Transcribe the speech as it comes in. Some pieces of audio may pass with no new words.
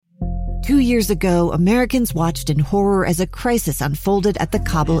2 years ago, Americans watched in horror as a crisis unfolded at the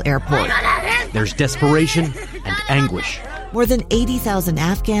Kabul airport. There's desperation and anguish. More than 80,000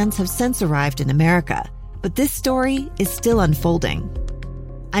 Afghans have since arrived in America, but this story is still unfolding.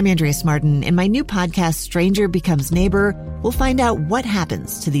 I'm Andrea Martin. In my new podcast, Stranger Becomes Neighbor, we'll find out what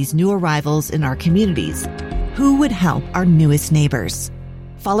happens to these new arrivals in our communities. Who would help our newest neighbors?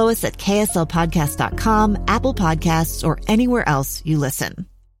 Follow us at kslpodcast.com, Apple Podcasts, or anywhere else you listen.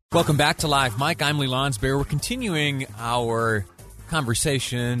 Welcome back to Live Mike. I'm Lee Lonsberry. We're continuing our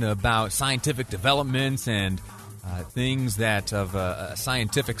conversation about scientific developments and things that of a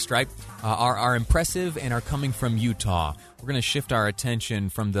scientific stripe are impressive and are coming from Utah. We're going to shift our attention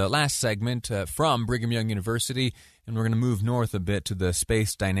from the last segment from Brigham Young University, and we're going to move north a bit to the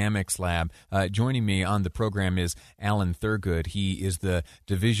Space Dynamics Lab. Joining me on the program is Alan Thurgood. He is the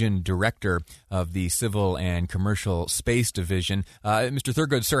Division Director of the Civil and Commercial Space Division. Mr.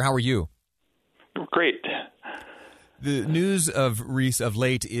 Thurgood, sir, how are you? Great. The news of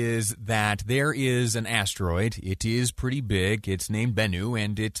late is that there is an asteroid. It is pretty big. It's named Bennu,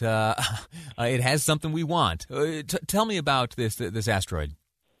 and it has something we want. Tell me about this asteroid.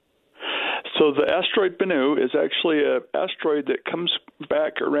 So the asteroid Bennu is actually an asteroid that comes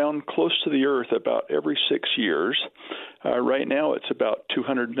back around close to the Earth about every 6 years. Right now it's about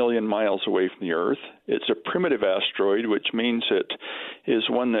 200 million miles away from the Earth. It's a primitive asteroid, which means it is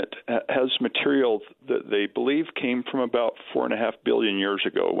one that has material that they believe came from about 4.5 billion years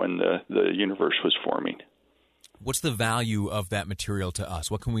ago when the universe was forming. What's the value of that material to us?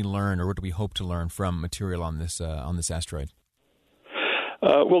 What can we learn, or what do we hope to learn from material on this asteroid?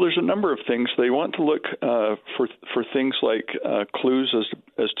 Well, there's a number of things. They want to look for things like clues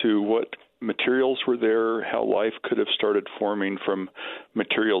as to what materials were there, how life could have started forming from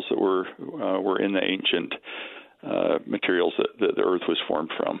materials that were in the ancient materials that the Earth was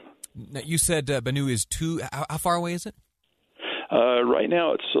formed from. Now, you said Bennu is how far away is it? Right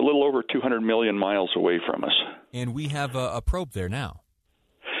now, it's a little over 200 million miles away from us. And we have a probe there now.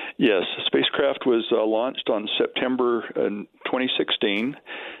 Yes, the spacecraft was launched on September 2016,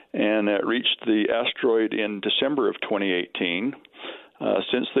 and it reached the asteroid in December of 2018.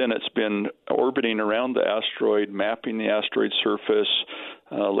 Since then, it's been orbiting around the asteroid, mapping the asteroid surface,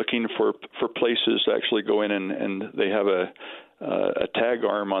 looking for places to actually go in, and they have a tag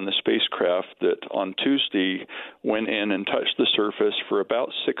arm on the spacecraft that on Tuesday went in and touched the surface for about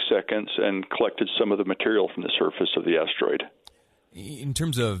 6 seconds and collected some of the material from the surface of the asteroid. In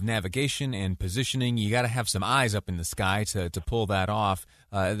terms of navigation and positioning, you got to have some eyes up in the sky to pull that off.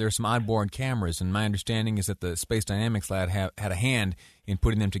 There's some onboard cameras, and my understanding is that the Space Dynamics Lab had a hand in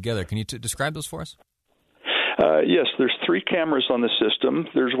putting them together. Can you describe those for us? Yes, there's 3 cameras on the system.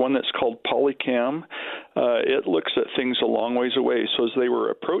 There's one that's called Polycam. It looks at things a long ways away. So as they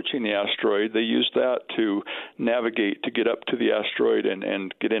were approaching the asteroid, they used that to navigate to get up to the asteroid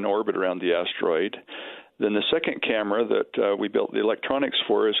and get in orbit around the asteroid. Then the second camera that we built the electronics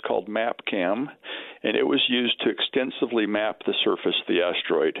for is called MapCam, and it was used to extensively map the surface of the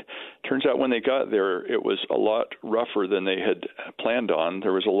asteroid. Turns out when they got there, it was a lot rougher than they had planned on.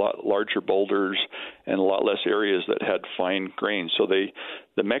 There was a lot larger boulders and a lot less areas that had fine grains. So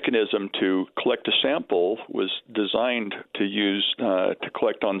the mechanism to collect a sample was designed to use to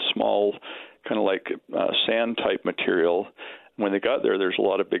collect on small, kind of like sand-type material. When they got there, there's a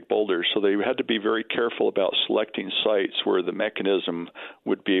lot of big boulders, so they had to be very careful about selecting sites where the mechanism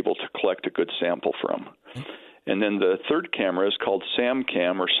would be able to collect a good sample from. And then the third camera is called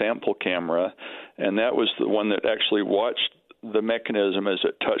SAMCAM, or sample camera, and that was the one that actually watched the mechanism as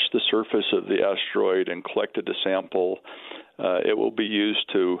it touched the surface of the asteroid and collected a sample. It will be used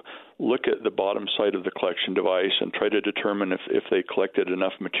to look at the bottom side of the collection device and try to determine if they collected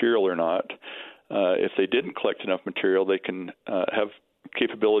enough material or not. If they didn't collect enough material, they can have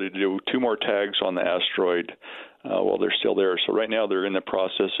capability to do 2 more tags on the asteroid while they're still there. So right now they're in the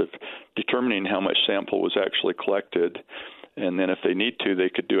process of determining how much sample was actually collected. And then if they need to, they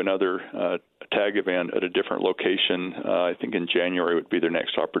could do another tag event at a different location. I think in January would be their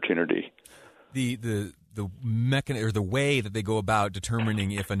next opportunity. The mechanism or the way that they go about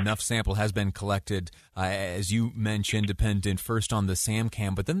determining if enough sample has been collected, as you mentioned, dependent first on the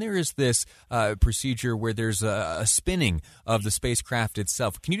SAMCAM, but then there is this procedure where there's a spinning of the spacecraft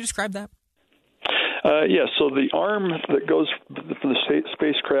itself. Can you describe that? So the arm that goes from the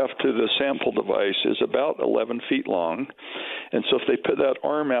spacecraft to the sample device is about 11 feet long. And so if they put that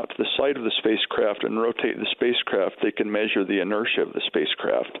arm out to the side of the spacecraft and rotate the spacecraft, they can measure the inertia of the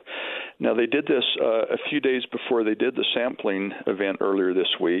spacecraft. Now, they did this a few days before they did the sampling event earlier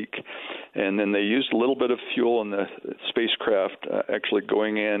this week, and then they used a little bit of fuel in the spacecraft actually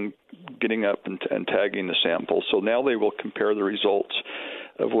going in, getting up and tagging the sample. So now they will compare the results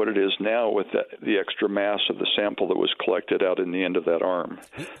of what it is now with the extra mass of the sample that was collected out in the end of that arm.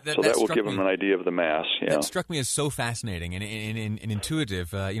 That will give them an idea of the mass. Yeah. That struck me as so fascinating and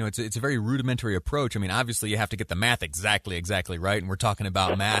intuitive. It's a very rudimentary approach. I mean, obviously you have to get the math exactly right, and we're talking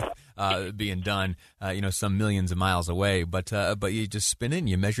about math being done, some millions of miles away. But you just spin in,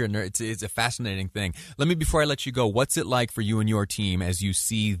 you measure, and it's a fascinating thing. Before I let you go, what's it like for you and your team as you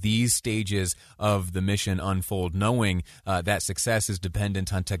see these stages of the mission unfold, knowing that success is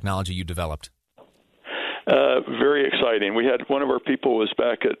dependent on technology you developed? Very exciting. We had one of our people was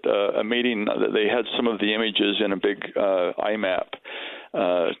back at a meeting that they had some of the images in a big IMAP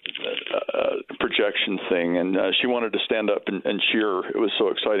projection thing, and she wanted to stand up and cheer. It was so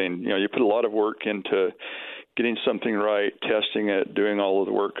exciting. You put a lot of work into getting something right, testing it, doing all of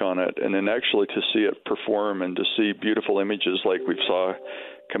the work on it, and then actually to see it perform and to see beautiful images like we saw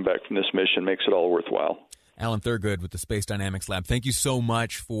come back from this mission makes it all worthwhile. Alan Thurgood with the Space Dynamics Lab, thank you so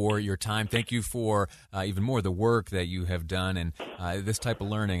much for your time. Thank you for even more the work that you have done. And this type of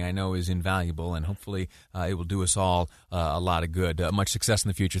learning I know is invaluable, and hopefully it will do us all a lot of good. Much success in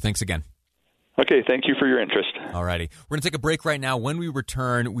the future. Thanks again. Okay, thank you for your interest. All righty. We're going to take a break right now. When we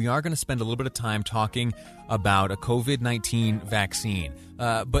return, we are going to spend a little bit of time talking about a COVID-19 vaccine,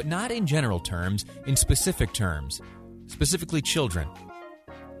 but not in general terms, in specific terms, specifically children.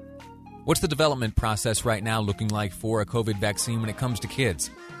 What's the development process right now looking like for a COVID vaccine when it comes to kids?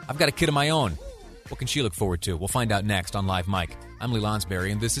 I've got a kid of my own. What can she look forward to? We'll find out next on Live Mike. I'm Lee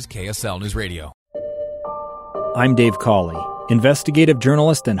Lonsberry, and this is KSL News Radio. I'm Dave Cawley, investigative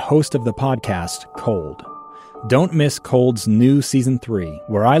journalist and host of the podcast Cold. Don't miss Cold's new Season 3,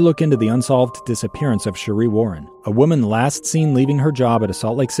 where I look into the unsolved disappearance of Cherie Warren, a woman last seen leaving her job at a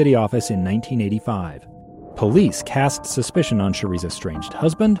Salt Lake City office in 1985. Police cast suspicion on Cherie's estranged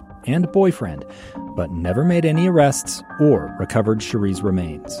husband and boyfriend, but never made any arrests or recovered Cherie's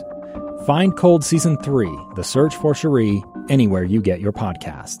remains. Find Cold Season 3, The Search for Cherie, anywhere you get your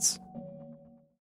podcasts.